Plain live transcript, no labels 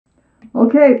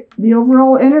Okay, the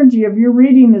overall energy of your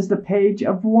reading is the Page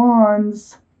of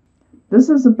Wands. This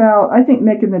is about, I think,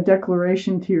 making a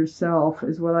declaration to yourself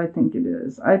is what I think it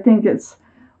is. I think it's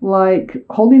like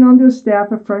holding on to a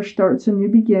staff of fresh starts and new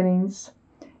beginnings.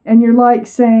 And you're like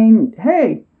saying,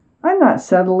 hey, I'm not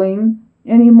settling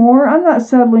anymore. I'm not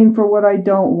settling for what I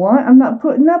don't want. I'm not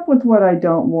putting up with what I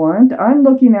don't want. I'm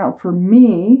looking out for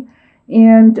me.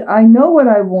 And I know what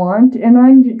I want, and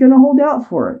I'm going to hold out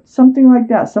for it. Something like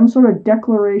that. Some sort of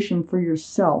declaration for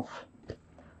yourself.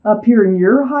 Up here in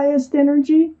your highest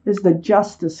energy is the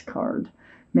Justice card.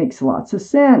 Makes lots of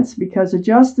sense because the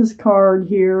Justice card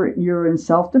here, you're in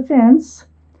self-defense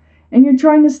and you're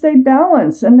trying to stay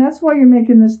balanced. And that's why you're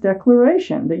making this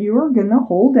declaration that you are going to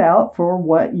hold out for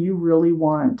what you really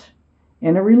want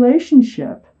in a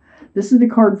relationship. This is the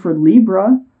card for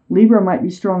Libra. Libra might be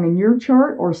strong in your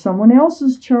chart or someone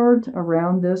else's chart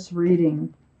around this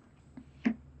reading.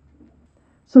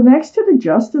 So next to the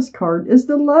Justice card is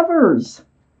the Lovers.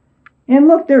 And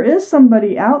look, there is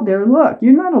somebody out there. Look,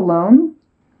 you're not alone.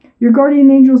 Your guardian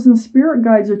angels and spirit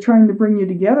guides are trying to bring you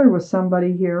together with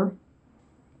somebody here.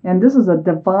 And this is a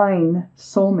divine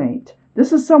soulmate.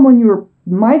 This is someone you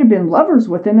might have been lovers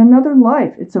with in another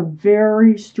life. It's a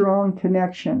very strong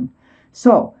connection.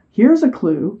 So here's a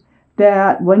clue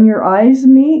that when your eyes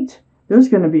meet, there's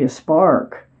going to be a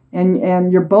spark.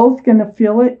 And you're both going to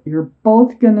feel it. You're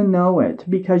both going to know it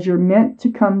because you're meant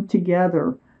to come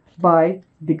together by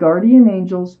the guardian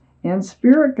angels and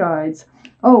spirit guides.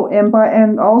 Oh,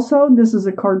 and also this is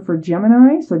a card for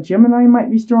Gemini. So Gemini might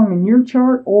be strong in your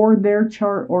chart or their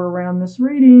chart or around this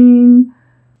reading.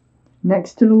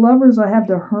 Next to the Lovers, I have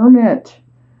the Hermit.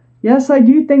 Yes, I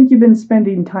do think you've been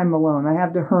spending time alone. I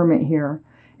have the Hermit here.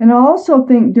 And I also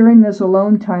think during this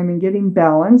alone time and getting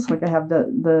balance, like I have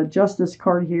the Justice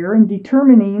card here, and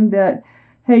determining that,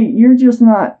 hey, you're just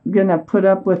not going to put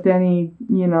up with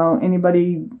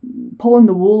anybody pulling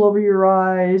the wool over your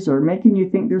eyes or making you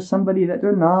think there's somebody that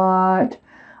they're not.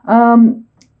 The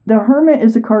Hermit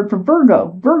is a card for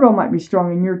Virgo. Virgo might be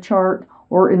strong in your chart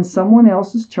or in someone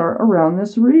else's chart around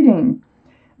this reading.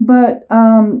 But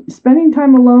spending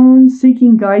time alone,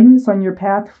 seeking guidance on your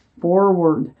path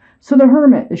forward. So the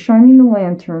Hermit is shining the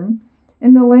lantern,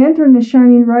 and the lantern is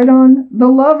shining right on the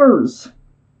Lovers.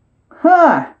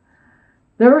 Huh!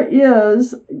 They're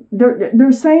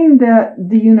saying that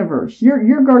the universe,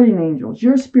 your guardian angels,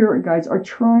 your spirit guides are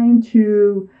trying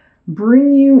to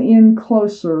bring you in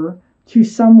closer to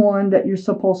someone that you're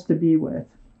supposed to be with.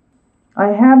 I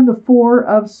have the Four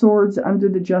of Swords under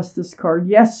the Justice card.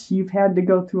 Yes, you've had to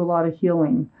go through a lot of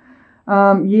healing.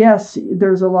 Yes,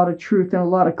 there's a lot of truth and a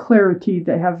lot of clarity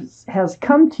that has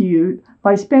come to you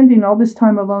by spending all this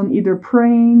time alone, either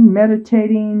praying,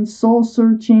 meditating, soul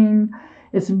searching.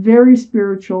 It's very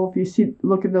spiritual. If you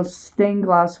look at those stained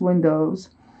glass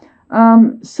windows.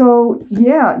 So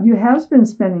yeah, you have been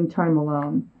spending time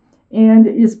alone, and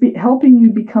it's helping you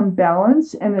become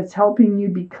balanced, and it's helping you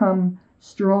become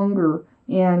stronger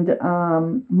and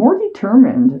more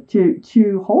determined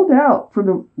to hold out for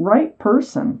the right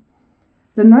person.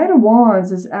 The Knight of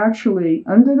Wands is actually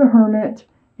under the Hermit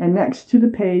and next to the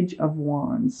Page of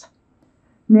Wands.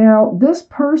 Now, this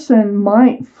person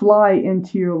might fly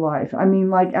into your life. I mean,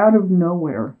 like out of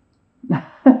nowhere.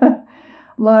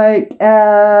 Like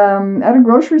at a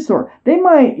grocery store. You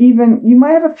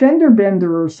might have a fender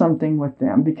bender or something with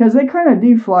them because they kind of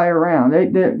do fly around.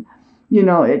 It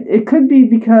could be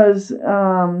because,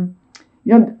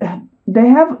 they're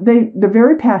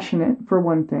very passionate for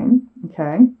one thing,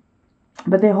 okay?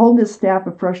 But they hold this staff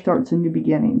of fresh starts and new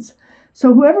beginnings.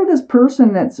 So whoever this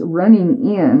person that's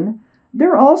running in,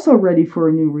 they're also ready for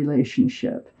a new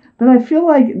relationship. But I feel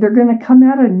like they're going to come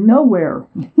out of nowhere.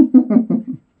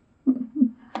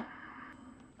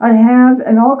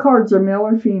 and all cards are male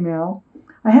or female.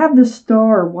 I have the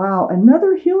Star. Wow,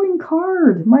 another healing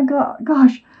card. My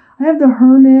gosh. I have the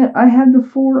Hermit. I have the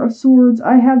Four of Swords.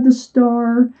 I have the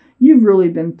Star. You've really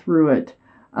been through it.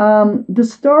 The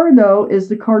Star, though, is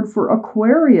the card for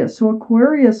Aquarius. So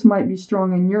Aquarius might be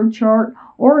strong in your chart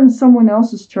or in someone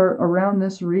else's chart around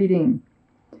this reading.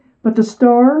 But the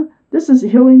Star, this is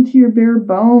healing to your bare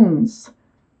bones.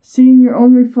 Seeing your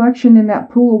own reflection in that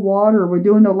pool of water. We're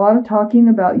doing a lot of talking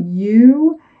about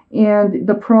you and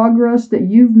the progress that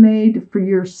you've made for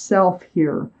yourself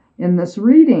here in this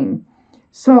reading.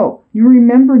 So you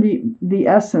remember the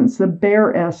essence, the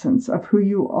bare essence of who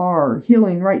you are,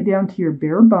 healing right down to your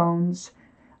bare bones,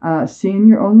 seeing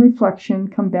your own reflection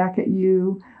come back at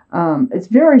you. It's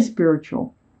very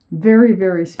spiritual, very,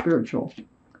 very spiritual.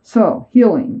 So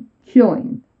healing.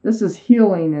 This is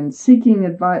healing and seeking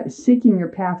advice, seeking your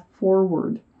path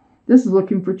forward. This is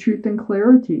looking for truth and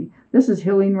clarity. This is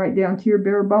healing right down to your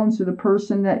bare bones, to the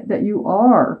person that you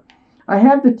are. I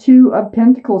have the Two of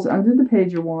Pentacles under the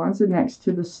Page of Wands and next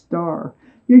to the Star.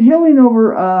 You're healing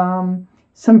over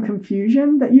some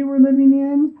confusion that you were living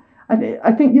in.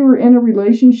 I think you were in a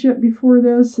relationship before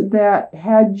this that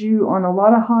had you on a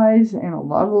lot of highs and a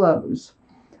lot of lows.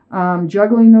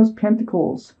 Juggling those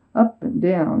pentacles up and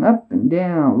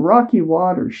down, rocky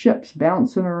water, ships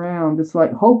bouncing around. It's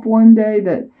like hope one day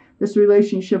that this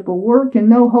relationship will work and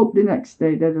no hope the next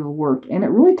day that it'll work. And it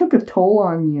really took a toll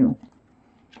on you.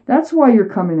 That's why you're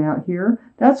coming out here.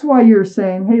 That's why you're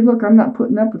saying, hey, look, I'm not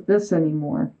putting up with this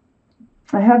anymore.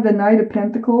 I have the Knight of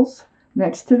Pentacles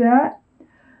next to that.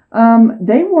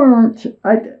 They weren't,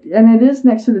 and it is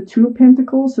next to the Two of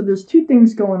Pentacles, so there's two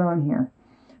things going on here.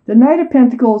 The Knight of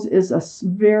Pentacles is a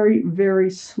very,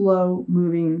 very slow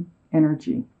moving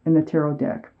energy in the tarot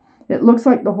deck. It looks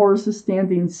like the horse is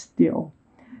standing still.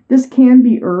 This can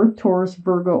be Earth, Taurus,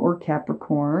 Virgo, or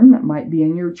Capricorn. That might be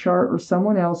in your chart or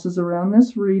someone else's around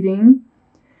this reading.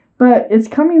 But it's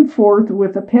coming forth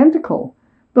with a pentacle.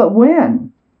 But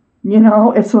when? You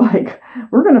know, it's like,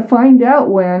 we're going to find out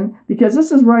when, because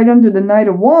this is right under the Knight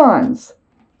of Wands.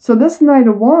 So this Knight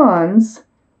of Wands,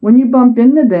 when you bump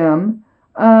into them,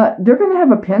 they're going to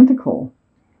have a pentacle.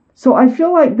 So I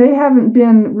feel like they haven't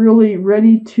been really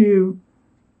ready to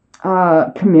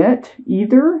commit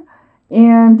either.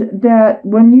 And that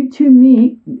when you two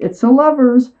meet, it's the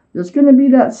lovers, there's going to be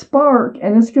that spark,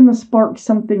 and it's going to spark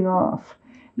something off.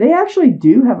 They actually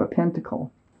do have a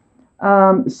pentacle.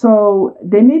 So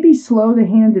they may be slow to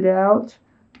hand it out,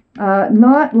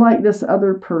 not like this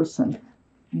other person.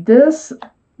 This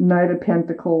Knight of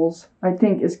Pentacles, I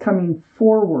think, is coming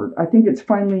forward. I think it's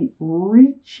finally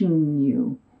reaching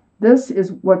you. This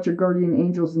is what your guardian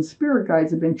angels and spirit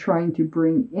guides have been trying to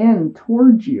bring in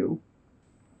towards you.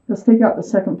 Let's take out the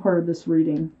second part of this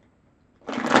reading.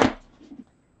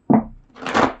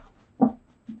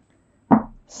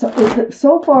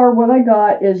 So far, what I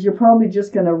got is you're probably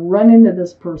just going to run into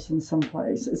this person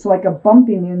someplace. It's like a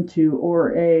bumping into,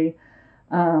 or a,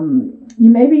 you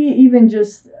maybe even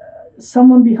just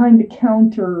someone behind the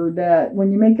counter that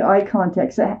when you make eye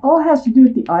contact, so it all has to do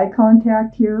with the eye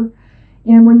contact here.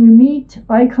 And when you meet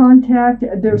eye contact,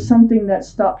 there's something that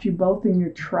stops you both in your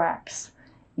tracks.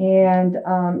 And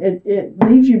it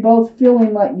leaves you both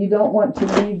feeling like you don't want to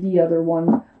leave the other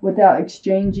one without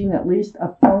exchanging at least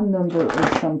a phone number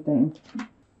or something.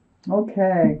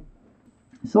 Okay.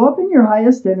 So up in your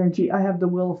highest energy, I have the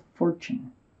Wheel of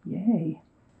Fortune. Yay.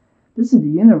 This is the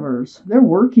universe. They're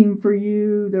working for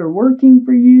you. They're working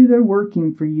for you. They're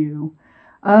working for you.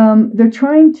 They're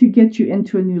trying to get you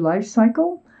into a new life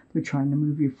cycle. They're trying to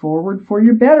move you forward for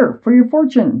your better, for your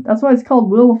fortune. That's why it's called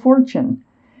Wheel of Fortune.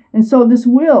 And so this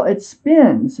wheel, it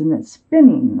spins and it's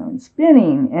spinning and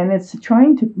spinning, and it's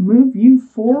trying to move you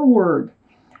forward.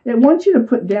 It wants you to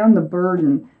put down the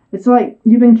burden. It's like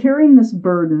you've been carrying this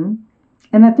burden,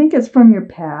 and I think it's from your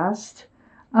past.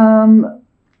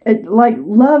 Like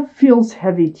love feels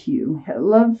heavy to you.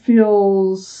 Love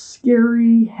feels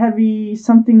scary, heavy,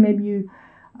 something maybe you,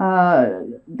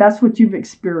 that's what you've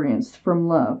experienced from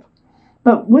love.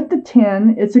 But with the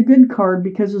 10, it's a good card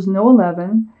because there's no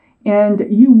 11. And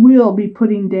you will be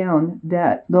putting down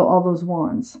all those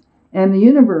wands. And the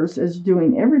universe is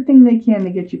doing everything they can to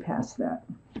get you past that.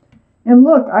 And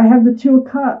look, I have the Two of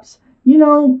Cups. You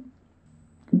know,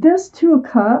 this Two of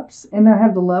Cups, and I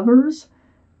have the Lovers,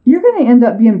 you're going to end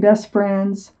up being best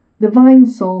friends, divine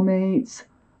soulmates,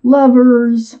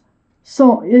 lovers.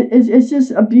 So it's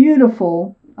just a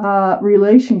beautiful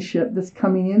relationship that's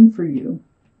coming in for you.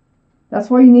 That's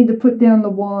why you need to put down the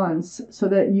wands so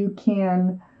that you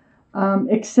can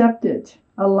accept it,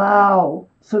 allow,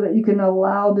 so that you can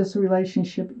allow this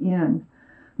relationship in.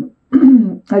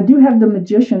 I do have the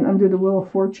Magician under the Wheel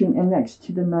of Fortune and next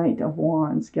to the Knight of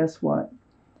Wands. Guess what?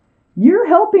 You're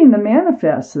helping to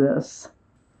manifest this.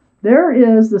 There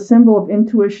is the symbol of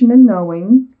intuition and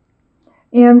knowing.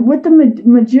 And with the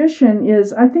Magician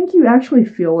is, I think you actually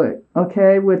feel it,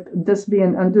 okay? With this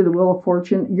being under the Wheel of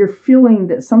Fortune, you're feeling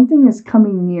that something is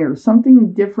coming near,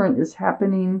 something different is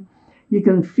happening. You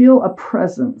can feel a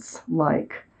presence,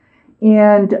 like.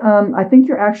 And I think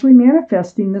you're actually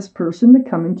manifesting this person to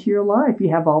come into your life. You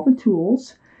have all the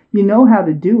tools. You know how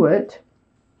to do it.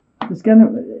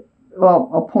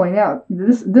 I'll point out,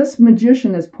 this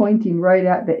Magician is pointing right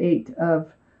at the 8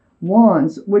 of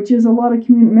Wands, which is a lot of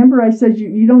remember I said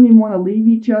you don't even want to leave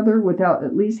each other without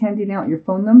at least handing out your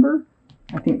phone number?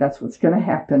 I think that's what's going to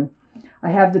happen. I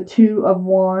have the 2 of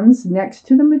Wands next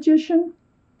to the Magician.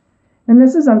 And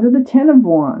this is under the 10 of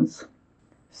Wands.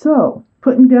 So,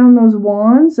 putting down those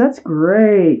wands. That's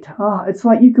great. Oh, it's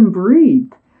like you can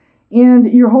breathe.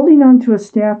 And you're holding on to a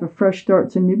staff of fresh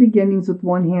starts and new beginnings with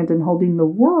one hand and holding the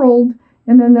world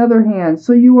in another hand.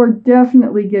 So you are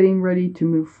definitely getting ready to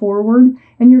move forward,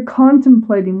 and you're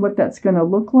contemplating what that's going to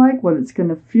look like, what it's going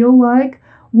to feel like.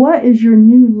 What is your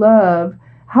new love?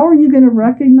 How are you going to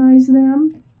recognize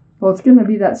them? Well, it's going to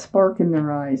be that spark in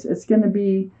their eyes. It's going to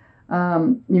be,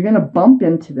 you're going to bump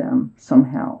into them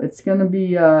somehow. It's going to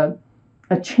be a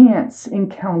chance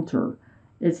encounter.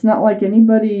 It's not like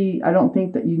anybody, I don't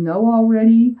think, that you know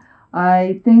already.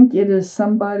 I think it is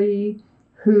somebody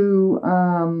who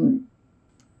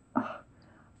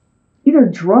either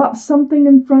drops something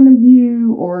in front of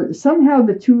you, or somehow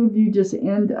the two of you just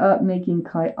end up making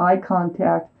eye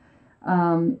contact,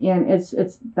 and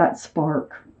it's that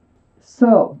spark.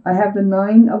 So I have the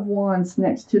Nine of Wands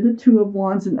next to the Two of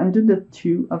Wands and under the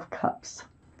Two of Cups.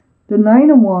 The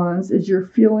Nine of Wands is your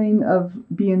feeling of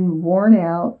being worn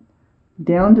out,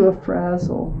 down to a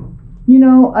frazzle. You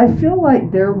know, I feel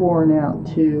like they're worn out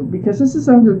too, because this is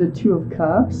under the Two of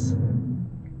Cups.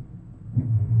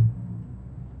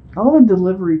 All the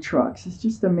delivery trucks, it's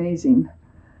just amazing.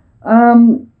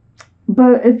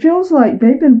 But it feels like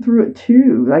they've been through it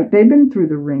too, like they've been through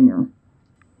the ringer.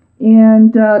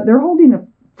 And they're holding a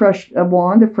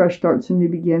wand of fresh starts and new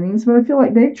beginnings, but I feel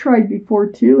like they've tried before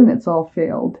too, and it's all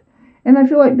failed. And I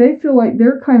feel like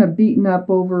they're kind of beaten up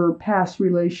over past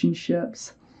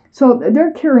relationships. So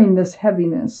they're carrying this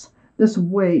heaviness, this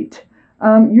weight.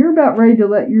 You're about ready to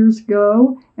let yours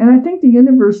go. And I think the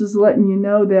universe is letting you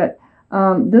know that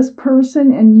this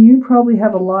person and you probably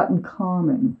have a lot in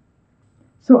common.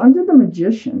 So under the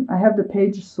Magician, I have the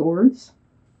Page of Swords.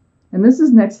 And this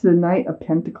is next to the Knight of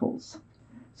Pentacles.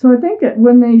 So I think that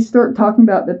when they start talking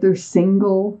about that they're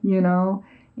single, you know,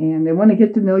 and they want to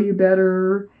get to know you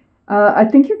better, I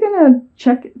think you're going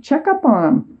to check up on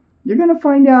them. You're going to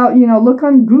find out, you know,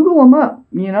 Google them up,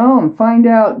 you know, and find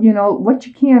out, you know, what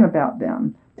you can about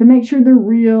them. To make sure they're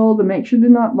real, to make sure they're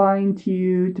not lying to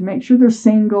you, to make sure they're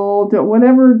single, to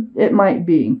whatever it might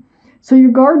be. So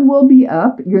your guard will be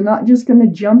up. You're not just going to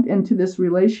jump into this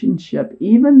relationship,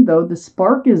 even though the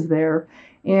spark is there.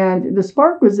 And the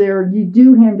spark was there, you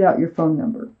do hand out your phone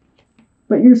number.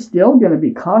 But you're still going to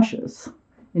be cautious.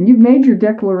 And you've made your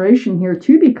declaration here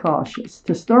to be cautious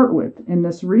to start with in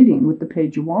this reading with the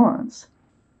Page of Wands.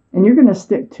 And you're going to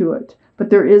stick to it.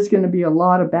 But there is going to be a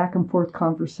lot of back and forth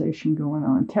conversation going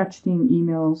on. Texting,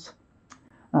 emails,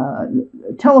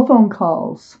 telephone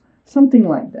calls, something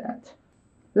like that.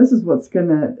 This is what's going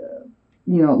to,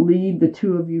 you know, lead the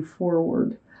two of you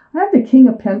forward. I have the King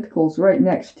of Pentacles right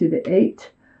next to the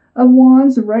Eight of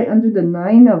Wands, right under the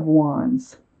Nine of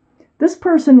Wands. This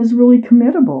person is really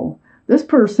committable. This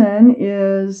person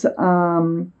is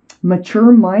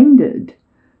mature-minded.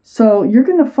 So you're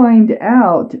going to find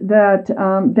out that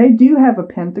they do have a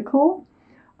pentacle.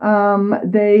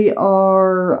 They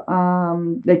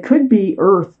could be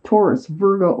Earth, Taurus,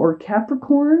 Virgo, or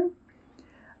Capricorn.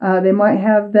 They might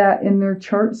have that in their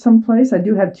chart someplace. I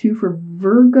do have 2 for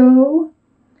Virgo.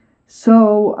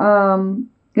 So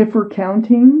if we're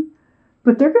counting,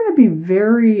 but they're going to be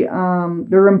very,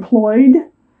 they're employed.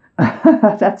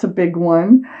 That's a big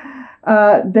one.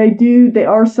 They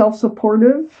are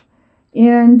self-supportive,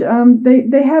 and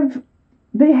they have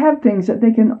things that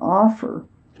they can offer,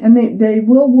 and they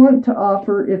will want to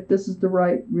offer if this is the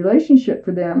right relationship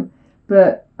for them.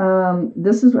 But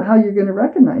this is how you're going to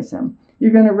recognize them.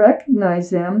 You're going to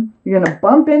recognize them. You're going to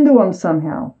bump into them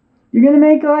somehow. You're going to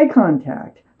make eye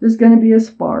contact. There's going to be a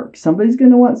spark. Somebody's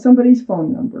going to want somebody's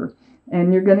phone number,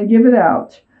 and you're going to give it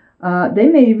out. They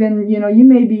may even, you know, you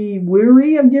may be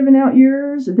weary of giving out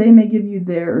yours. They may give you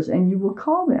theirs, and you will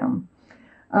call them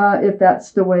if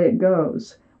that's the way it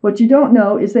goes. What you don't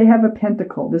know is they have a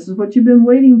pentacle. This is what you've been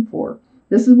waiting for.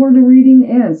 This is where the reading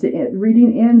ends. The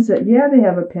reading ends that, yeah, they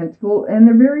have a pentacle, and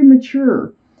they're very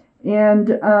mature. And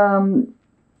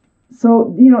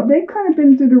so, you know, they've kind of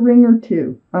been through the ringer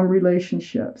too on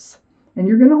relationships. And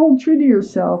you're going to hold true to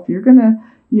yourself. You're going to,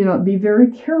 you know, be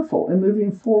very careful in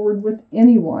moving forward with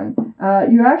anyone.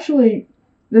 You actually,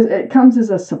 it comes as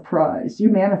a surprise. You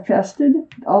manifested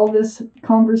all this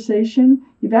conversation.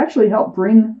 You've actually helped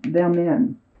bring them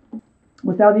in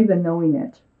without even knowing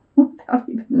it. Without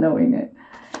even knowing it.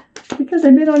 Because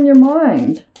they've been on your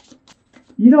mind.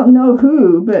 You don't know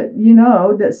who, but you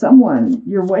know that someone,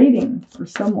 you're waiting for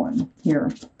someone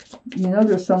here. You know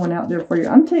there's someone out there for you.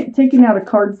 I'm taking out a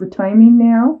card for timing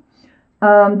now.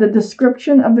 The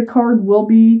description of the card will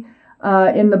be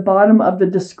in the bottom of the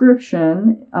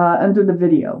description under the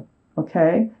video.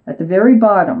 Okay? At the very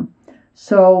bottom.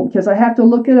 So, because I have to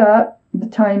look it up the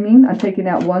timing. I'm taking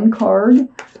out one card.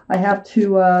 I have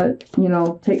to, you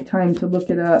know, take time to look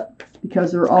it up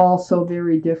because they're all so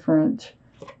very different.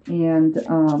 And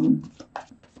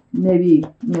maybe,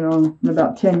 you know, in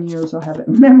about 10 years I'll have it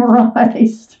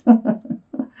memorized.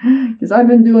 Because I've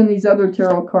been doing these other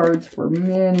tarot cards for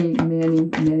many, many,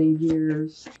 many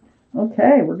years.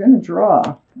 Okay, we're going to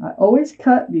draw. I always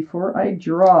cut before I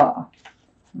draw.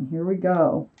 And here we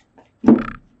go.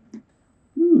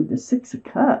 Ooh, the Six of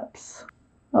Cups.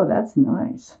 Oh, that's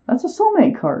nice. That's a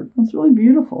soulmate card. That's really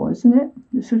beautiful, isn't it?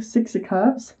 This is Six of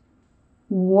Cups.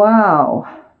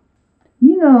 Wow.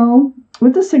 You know,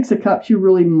 with the Six of Cups, you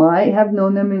really might have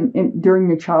known them during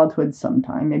your childhood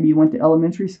sometime. Maybe you went to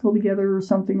elementary school together or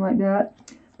something like that.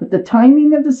 But the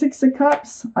timing of the Six of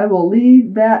Cups, I will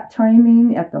leave that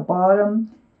timing at the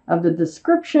bottom of the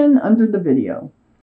description under the video.